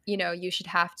feel that, you should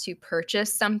have to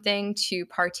purchase something to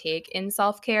partake in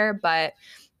self care, but,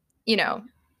 you know,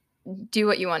 do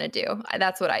what you want to do.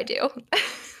 That's what I do.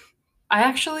 I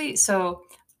actually, so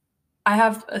I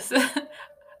have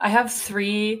I have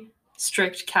 3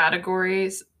 strict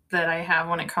categories that I have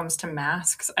when it comes to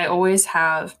masks. I always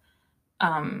have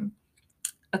um,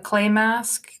 a clay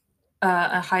mask,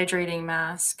 a hydrating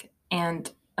mask, and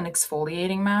an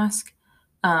exfoliating mask.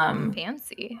 Um,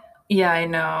 Fancy. yeah, I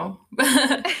know,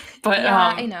 but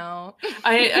Yeah, I know.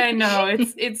 I know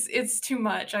it's too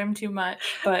much. I'm too much,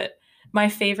 but my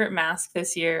favorite mask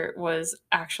this year was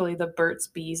actually the Burt's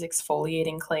Bees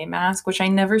exfoliating clay mask, which I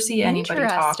never see anybody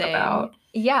talk Interesting. about.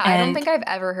 Yeah, I don't And think I've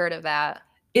ever heard of that.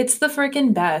 it's the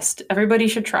freaking best. Everybody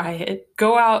should try it.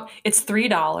 Go out. It's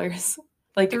 $3.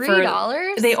 Like they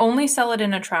 $3? only sell it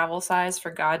in a travel size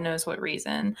for God knows what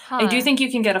reason. I do Huh. think you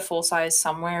can get a full size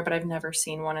somewhere, but I've never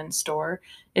seen one in store.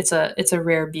 It's a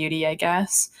rare beauty, I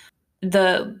guess.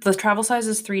 The travel size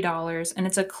is $3 and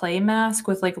it's a clay mask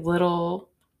with like little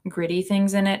gritty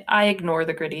things in it. I ignore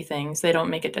the gritty things. They don't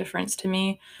make a difference to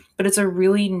me, but it's a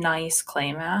really nice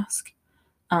clay mask.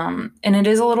 And it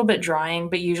is a little bit drying,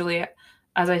 but usually,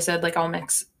 as I said, like I'll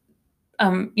mix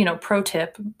pro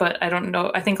tip, but I don't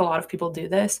know. I think a lot of people do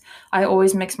this. I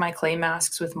always mix my clay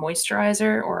masks with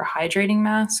moisturizer or a hydrating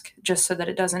mask just so that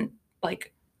it doesn't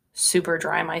like super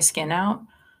dry my skin out.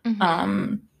 Mm-hmm.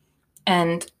 Um,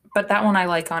 but that one I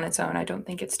like on its own. I don't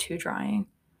think it's too drying.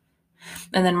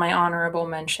 And then my honorable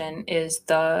mention is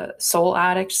the Soul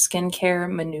Addict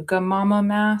Skincare Manuka Mama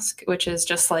mask, which is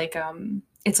just like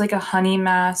it's like a honey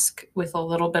mask with a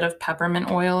little bit of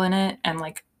peppermint oil in it and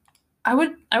like I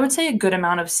would say a good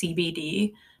amount of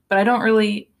CBD, but I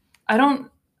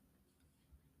don't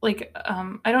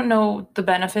I don't know the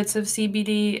benefits of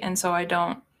CBD, and so I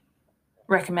don't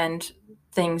recommend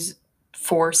things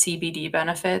for CBD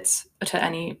benefits to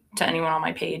anyone on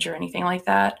my page or anything like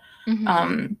that. Mm-hmm.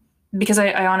 Um, because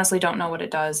I honestly don't know what it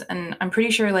does, and I'm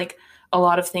pretty sure like a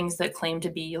lot of things that claim to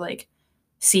be like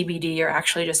CBD are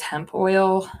actually just hemp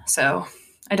oil. So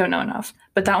I don't know enough,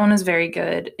 but that one is very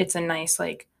good. It's a nice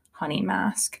like honey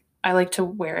mask. I like to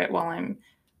wear it while I'm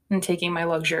taking my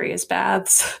luxurious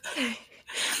baths.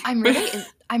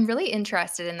 I'm really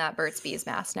interested in that Burt's Bees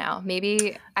mask now.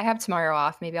 Maybe I have tomorrow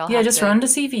off. Maybe I'll Yeah, have just to run to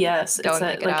CVS. go It's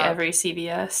and pick at it like up. every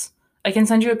CVS. I can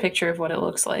send you a picture of what it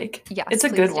looks like. Yes, It's a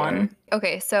good please do. one.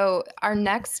 Okay, so our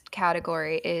next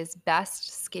category is best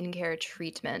skincare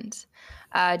treatment.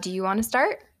 Do you want to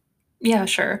start? Yeah,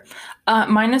 sure.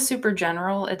 Mine is super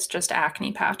general. It's just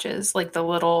acne patches, like the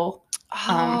little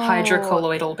Oh,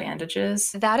 hydrocolloidal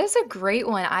bandages. that is a great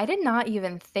one. I did not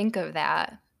even think of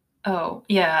that. Oh,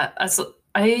 yeah.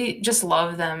 I just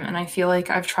love them, and I feel like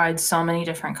I've tried so many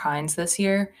different kinds this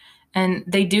year, and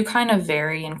they do kind of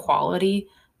vary in quality,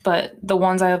 but the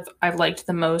ones I've liked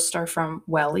the most are from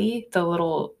Welly,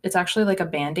 it's actually like a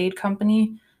Band-Aid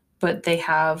company, but they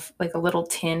have like a little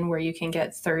tin where you can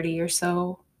get 30 or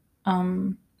so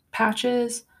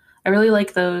patches. I really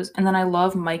like those, and then I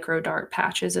love micro dart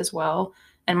patches as well,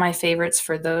 and my favorites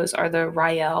for those are the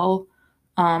Riel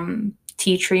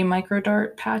tea tree micro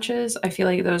dart patches. I feel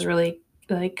like those really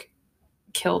like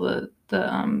kill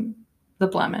the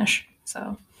blemish.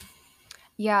 So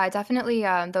Yeah, definitely.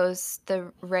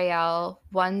 The Rael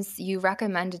ones you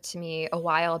recommended to me a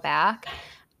while back.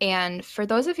 And for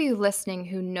those of you listening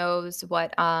who knows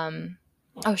what,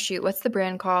 oh shoot, what's the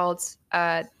brand called?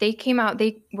 They came out,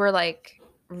 they were like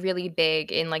really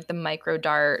big in like the micro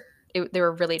dart. They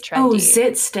were really oh, trendy.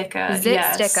 Zit Sticka, Zit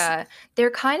yes, Sticka. They're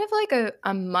kind of like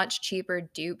a much cheaper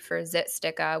dupe for Zit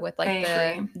Sticka with I like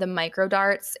agree. the micro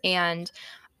darts. And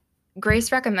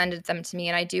Grace recommended them to me,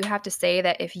 and I do have to say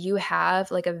that if you have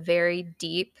like a very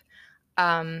deep,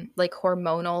 like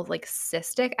hormonal, like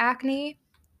cystic acne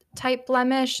type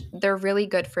blemish, they're really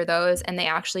good for those, and they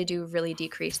actually do really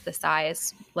decrease the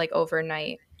size like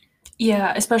overnight.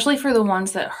 Yeah, especially for the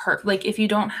ones that hurt. Like if you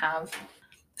don't have,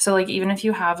 so like even if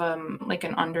you have like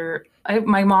an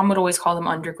my mom would always call them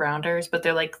undergrounders, but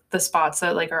they're like the spots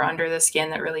that like are under the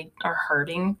skin that really are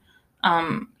hurting.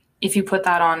 If you put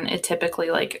that on, it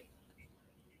typically like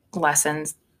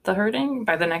lessens the hurting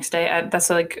by the next day. That's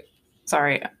like,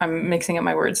 sorry, I'm mixing up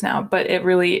my words now, but it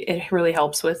really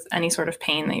helps with any sort of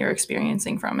pain that you're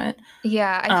experiencing from it.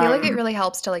 Yeah, I feel like it Um, really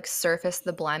helps to like surface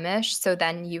the blemish so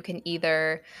then you can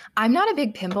either I'm not a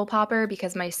big pimple popper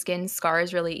because my skin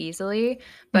scars really easily,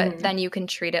 but mhm. then you can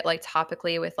treat it like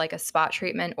topically with like a spot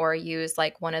treatment or use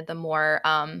like one of the more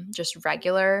just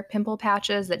regular pimple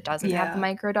patches that doesn't have the Yeah.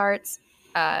 micro darts.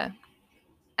 Uh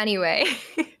anyway.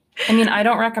 I mean, I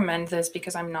don't recommend this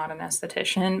because I'm not an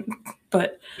esthetician,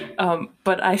 but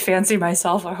I fancy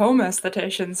myself a home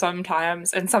esthetician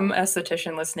sometimes, and some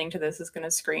esthetician listening to this is going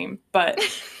to scream. But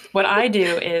what I do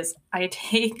is I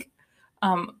take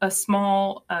a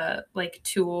small like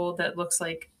tool that looks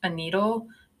like a needle,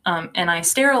 and I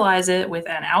sterilize it with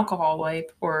an alcohol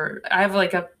wipe, or I have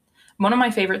like a one of my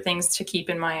favorite things to keep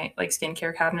in my like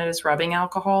skincare cabinet is rubbing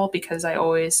alcohol because I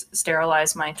always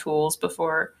sterilize my tools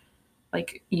before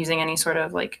like using any sort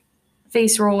of like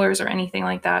face rollers or anything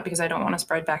like that because I don't want to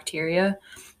spread bacteria.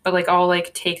 But like I'll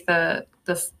like take the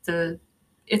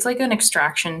it's like an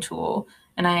extraction tool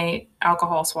and I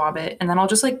alcohol swab it and then I'll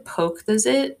just like poke the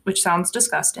zit, which sounds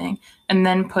disgusting, and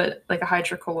then put like a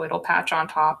hydrocolloidal patch on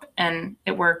top and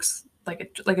it works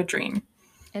like a dream.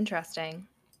 Interesting.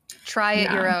 Try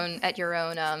Yeah. at your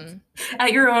own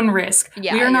At your own risk.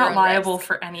 Yeah, We are at your not own liable risk.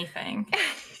 for anything.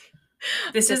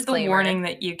 This is the Disclaimer. warning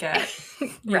that you get.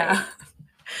 Right.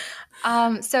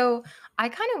 Yeah. So I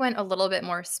kind of went a little bit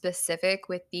more specific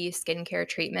with the skincare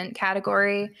treatment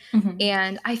category, Mhm.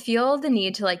 and I feel the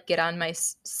need to like get on my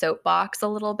soapbox a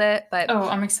little bit. But Oh,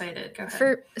 I'm excited. Go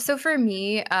ahead. for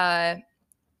me,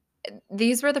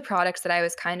 these were the products that I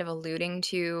was kind of alluding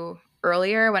to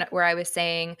earlier where I was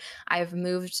saying I've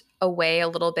moved away a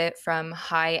little bit from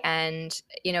high end,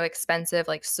 expensive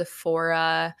like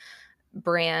Sephora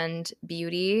brand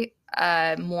beauty,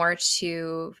 more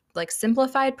to like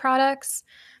simplified products.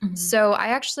 Mhm. So I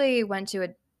actually went to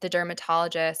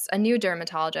a new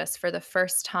dermatologist for the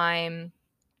first time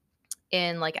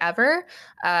in like ever.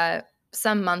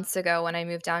 Some months ago when I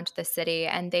moved down to the city,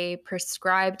 and they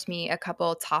prescribed me a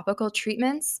couple topical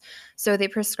treatments. So they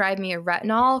prescribed me a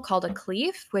retinol called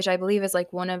Aklief, which I believe is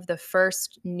like one of the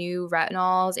first new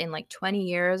retinols in like 20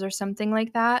 years or something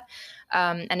like that.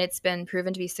 And it's been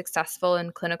proven to be successful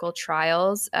in clinical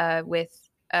trials with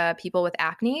people with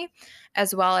acne,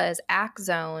 as well as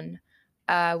Axone,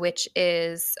 which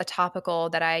is a topical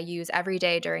that I use every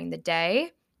day during the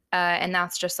day. And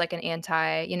that's just like like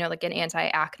an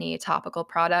anti-acne topical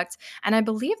product. And I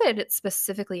believe that it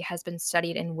specifically has been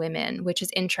studied in women, which is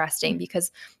interesting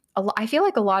because I feel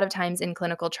like a lot of times in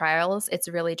clinical trials, it's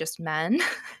really just men,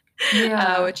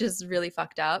 Yeah. which is really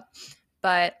fucked up.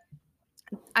 But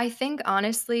I think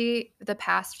honestly, the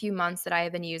past few months that I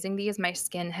have been using these, my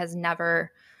skin has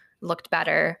never looked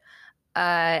better.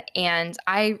 And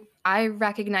I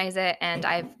recognize it, and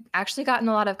I've actually gotten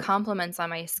a lot of compliments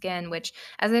on my skin, which,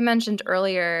 as I mentioned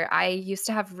earlier, I used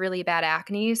to have really bad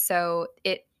acne, so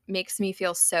it makes me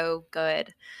feel so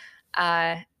good.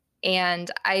 Uh, and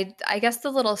I guess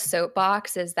the little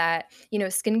soapbox is that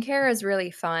skincare is really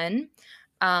fun,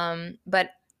 but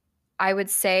I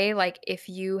would say like if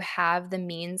you have the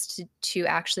means to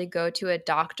actually go to a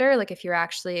doctor, like if you're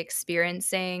actually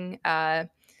experiencing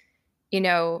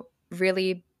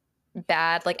really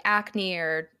bad like acne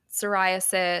or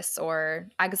psoriasis or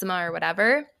eczema or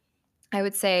whatever, I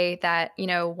would say that,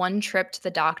 one trip to the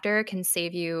doctor can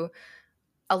save you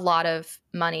a lot of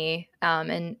money,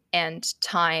 and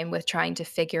time with trying to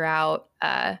figure out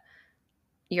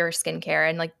your skincare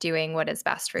and like doing what is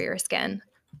best for your skin.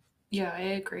 Yeah, I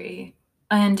agree.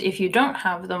 And if you don't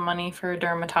have the money for a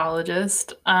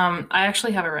dermatologist, I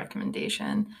actually have a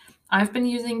recommendation. I've been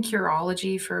using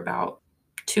Curology for about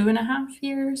 2.5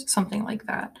 years, something like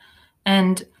that.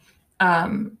 And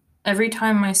every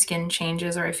time my skin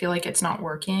changes or I feel like it's not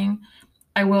working,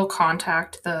 I will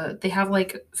contact they have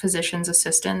like physician's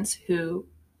assistants who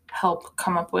help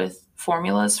come up with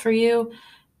formulas for you.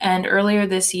 And earlier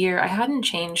this year, I hadn't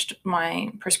changed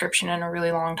my prescription in a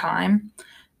really long time.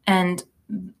 And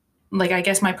like, I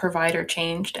guess my provider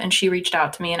changed and she reached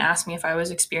out to me and asked me if I was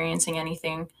experiencing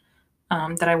anything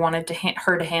that I wanted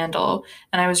her to handle.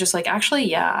 And I was just like, actually,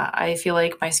 yeah, I feel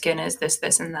like my skin is this,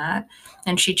 this, and that.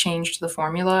 And she changed the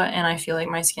formula, and I feel like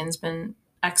my skin's been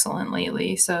excellent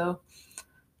lately. So,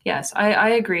 yes,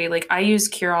 I agree. Like, I use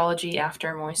Curology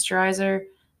after moisturizer,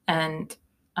 and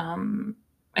um,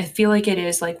 I feel like it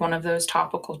is like one of those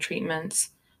topical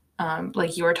treatments,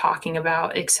 like you were talking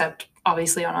about, except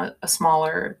obviously on a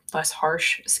smaller, less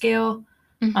harsh scale.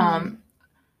 Hmm. Um,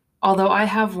 Although I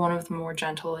have one of the more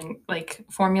gentle like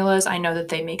formulas, I know that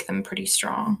they make them pretty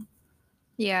strong.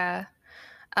 Yeah.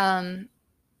 Um,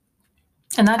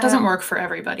 And that I doesn't work for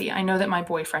everybody. I know that my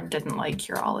boyfriend didn't like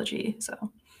Curology,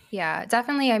 so Yeah,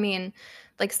 definitely. I mean,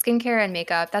 like skincare and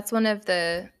makeup, that's one of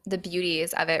the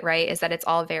beauties of it, right? Is that it's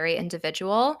all very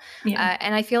individual. yeah.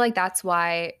 And I feel like that's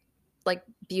why like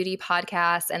beauty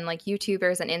podcasts and like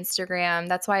YouTubers and Instagram,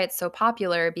 that's why it's so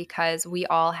popular because we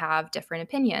all have different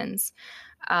opinions,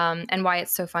 and why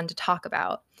it's so fun to talk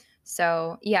about.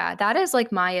 So, yeah, that is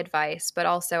like my advice, but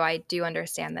also I do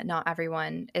understand that not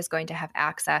everyone is going to have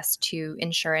access to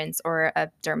insurance or a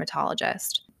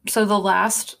dermatologist. So the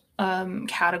last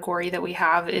category that we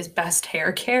have is best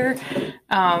hair care.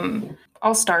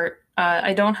 I'll start.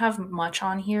 I don't have much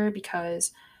on here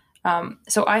because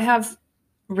so I have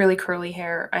really curly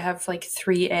hair. I have like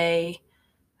 3A,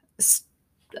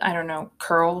 I don't know,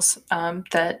 curls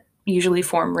that usually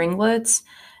form ringlets.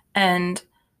 And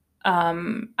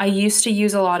I used to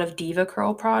use a lot of Diva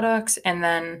Curl products, and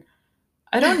then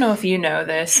I don't know if you know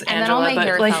this, And then all Angela, my but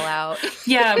hair like, fell out.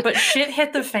 yeah, but shit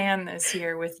hit the fan this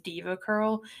year with Diva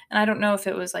Curl, and I don't know if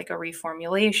it was like a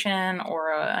reformulation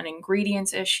or an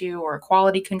ingredients issue or a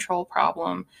quality control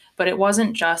problem, but it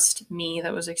wasn't just me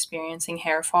that was experiencing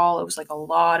hair fall. It was like a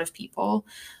lot of people.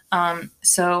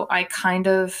 So I kind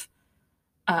of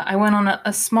I went on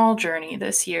a small journey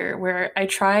this year where I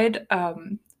tried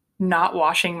not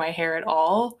washing my hair at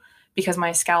all because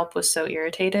my scalp was so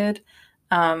irritated,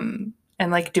 and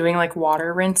like doing like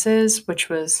water rinses, which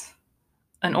was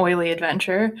an oily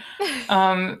adventure.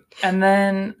 And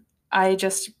then I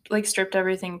just like stripped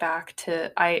everything back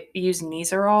to I use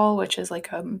Nizoral, which is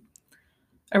like a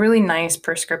really nice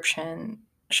prescription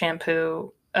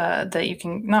shampoo that you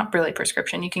can not really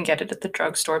prescription, you can get it at the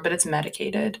drugstore, but it's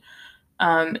medicated.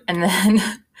 And then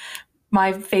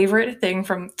my favorite thing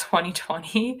from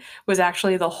 2020 was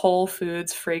actually the Whole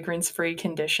Foods fragrance-free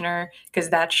conditioner because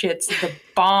that shit's the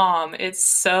bomb. It's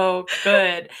so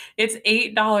good. It's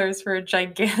 $8 for a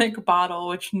gigantic bottle,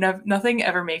 which nothing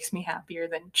ever makes me happier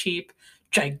than cheap,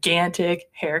 gigantic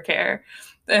hair care.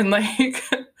 And like,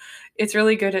 it's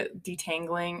really good at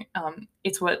detangling.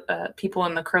 It's what people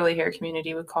in the curly hair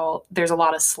community would call, there's a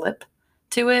lot of slip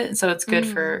to it. So it's good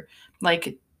Mm, for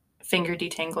like finger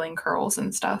detangling curls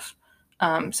and stuff.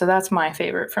 So that's my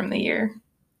favorite from the year. And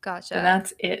gotcha.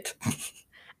 that's it.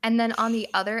 And then on the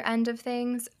other end of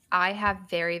things, I have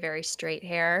very, very straight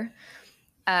hair.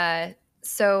 Uh,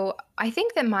 so I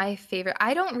think that my favorite,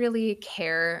 I don't really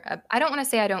care. I don't want to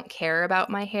say I don't care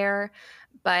about my hair,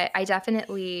 but I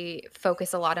definitely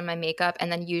focus a lot on my makeup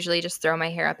and then usually just throw my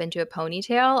hair up into a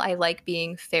ponytail. I like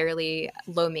being fairly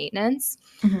low maintenance.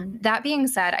 Mhm. That being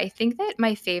said, I think that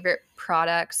my favorite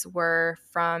products were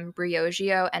from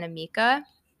Briogeo and Amika.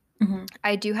 Mhm.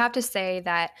 I do have to say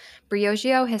that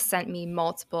Briogeo has sent me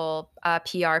multiple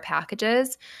PR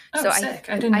packages. Oh, So sick.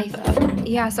 I didn't know I, that.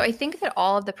 yeah, so I think that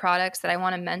all of the products that I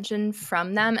want to mention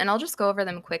from them, and I'll just go over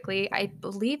them quickly. I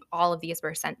believe all of these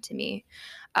were sent to me.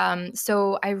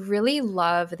 So I really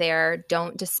love their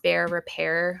Don't Despair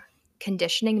Repair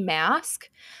conditioning mask,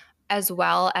 as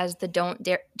well as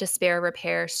the Despair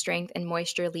Repair Strength and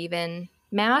Moisture Leave-In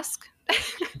mask.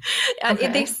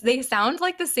 Okay. They sound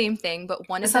like the same thing, but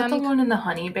one Is of that the them one in the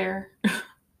honey bear?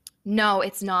 no,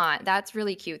 it's not. That's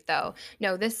really cute though.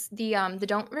 No,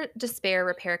 the Despair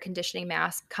Repair Conditioning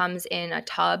Mask comes in a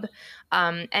tub,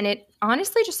 and it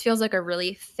honestly just feels like a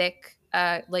really thick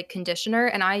like conditioner,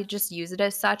 and I just use it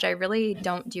as such. I really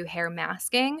don't do hair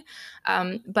masking,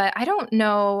 but I don't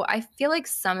know. I feel like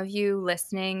some of you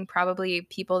listening, probably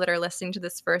people that are listening to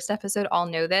this first episode, all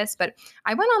know this, but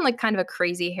I went on like kind of a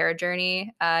crazy hair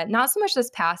journey. Not so much this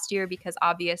past year because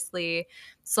obviously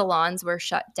salons were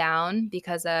shut down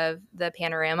because of the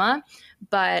panorama,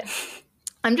 but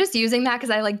I'm just using that because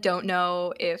I like don't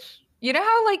know if you know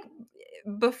how like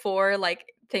before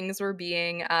like things were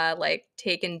being like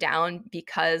taken down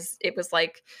because it was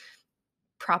like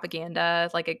propaganda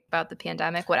like about the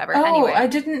pandemic, whatever. Oh, Anyway, I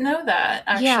didn't know that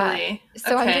yeah. actually.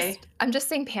 So Okay. I'm just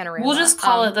saying We'll panorama. just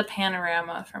call it the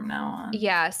panorama from now on.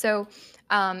 Yeah. So,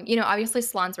 obviously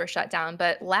salons were shut down,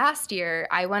 but last year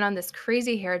I went on this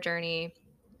crazy hair journey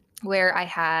where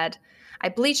I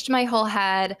bleached my whole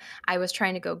head. I was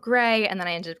trying to go gray and then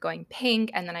I ended up going pink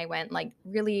and then I went like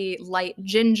really light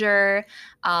ginger,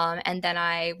 and then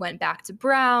I went back to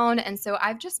brown. And so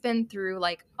I've just been through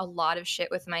like a lot of shit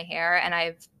with my hair and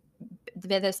I've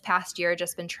this past year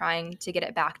just been trying to get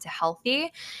it back to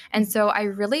healthy. And so I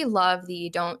really love the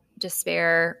Don't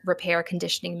Despair Repair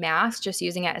Conditioning Mask, just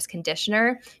using it as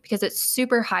conditioner because it's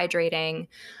super hydrating.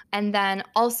 And then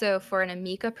also for an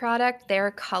Amika product, their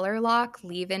Color Lock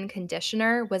leave-in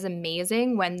conditioner was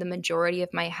amazing when the majority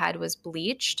of my head was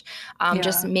bleached,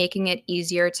 just Yeah. making it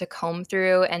easier to comb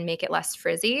through and make it less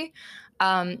frizzy.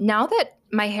 Now that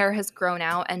my hair has grown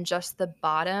out and just the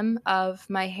bottom of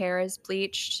my hair is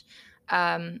bleached,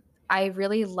 I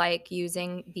really like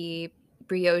using the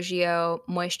Briogeo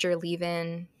Moisture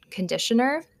Leave-In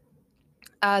conditioner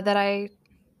that I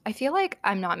feel like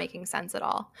I'm not making sense at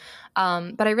all.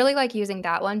 But I really like using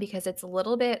that one because it's a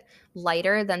little bit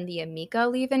lighter than the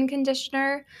Amika leave-in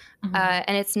conditioner. Mhm.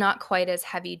 And it's not quite as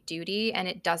heavy duty and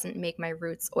it doesn't make my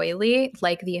roots oily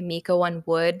like the Amika one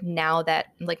would now that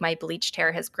like my bleached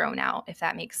hair has grown out, if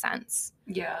that makes sense.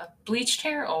 Yeah. Bleached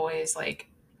hair always like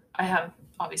I have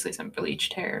obviously some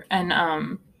bleached hair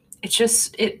and it's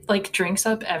just it like drinks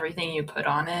up everything you put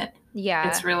on it. It's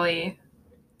Yeah. really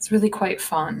it's really quite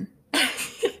fun.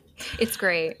 It's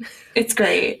great. It's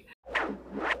great.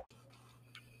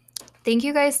 Thank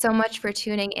you guys so much for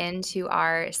tuning in to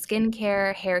our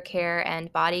skincare, hair care,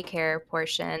 and body care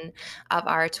portion of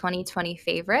our 2020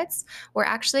 favorites. We're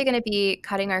actually going to be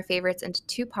cutting our favorites into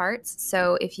two parts.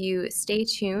 So if you stay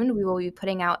tuned, we will be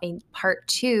putting out a part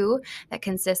two that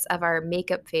consists of our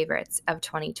makeup favorites of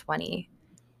 2020.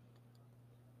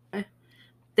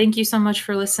 Thank you so much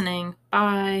for listening.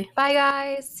 Bye. Bye,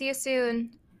 guys. See you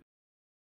soon.